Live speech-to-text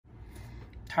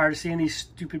Tired of seeing these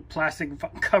stupid plastic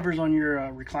covers on your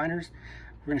recliners?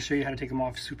 We're going to show you how to take them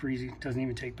off. Super easy. It doesn't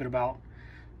even take but about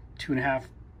 2.5,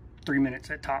 3 minutes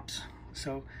at tops.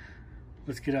 So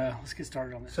let's get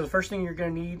started on this. So the first thing you're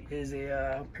going to need is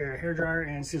a pair of hairdryer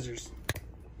and scissors.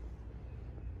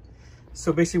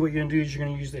 So basically what you're going to do is you're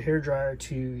going to use the hairdryer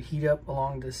to heat up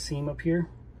along the seam up here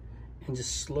and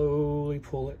just slowly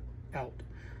pull it out.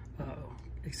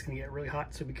 It's going to get really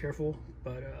hot, so be careful,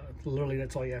 but literally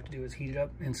that's all you have to do is heat it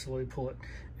up and slowly pull it.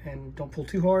 And don't pull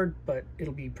too hard, but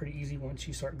it'll be pretty easy once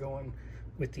you start going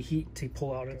with the heat to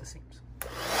pull out of the seams.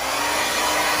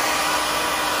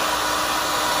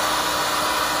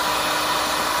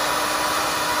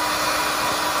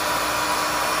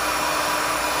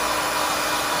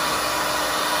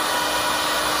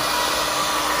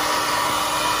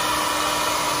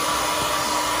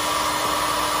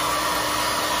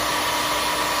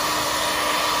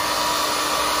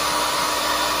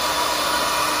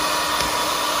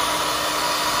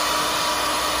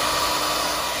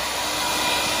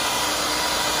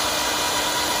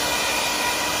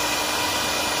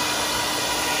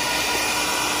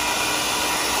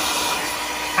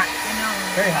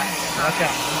 Very hot. Watch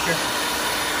out. Be careful.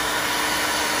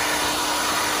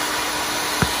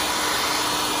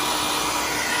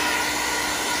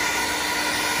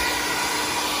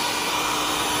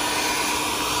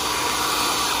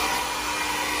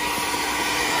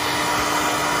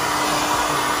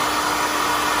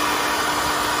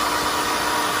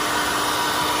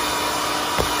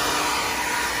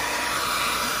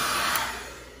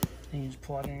 And you just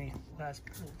pull out any last.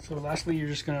 So lastly, you're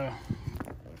just gonna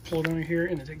pull it under here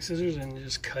and then take scissors and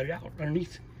just cut it out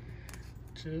underneath,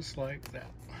 just like that.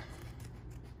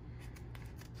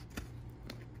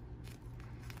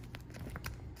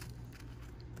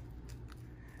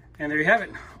 And there you have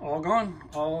it, all gone,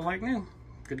 all like new,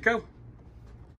 good to go.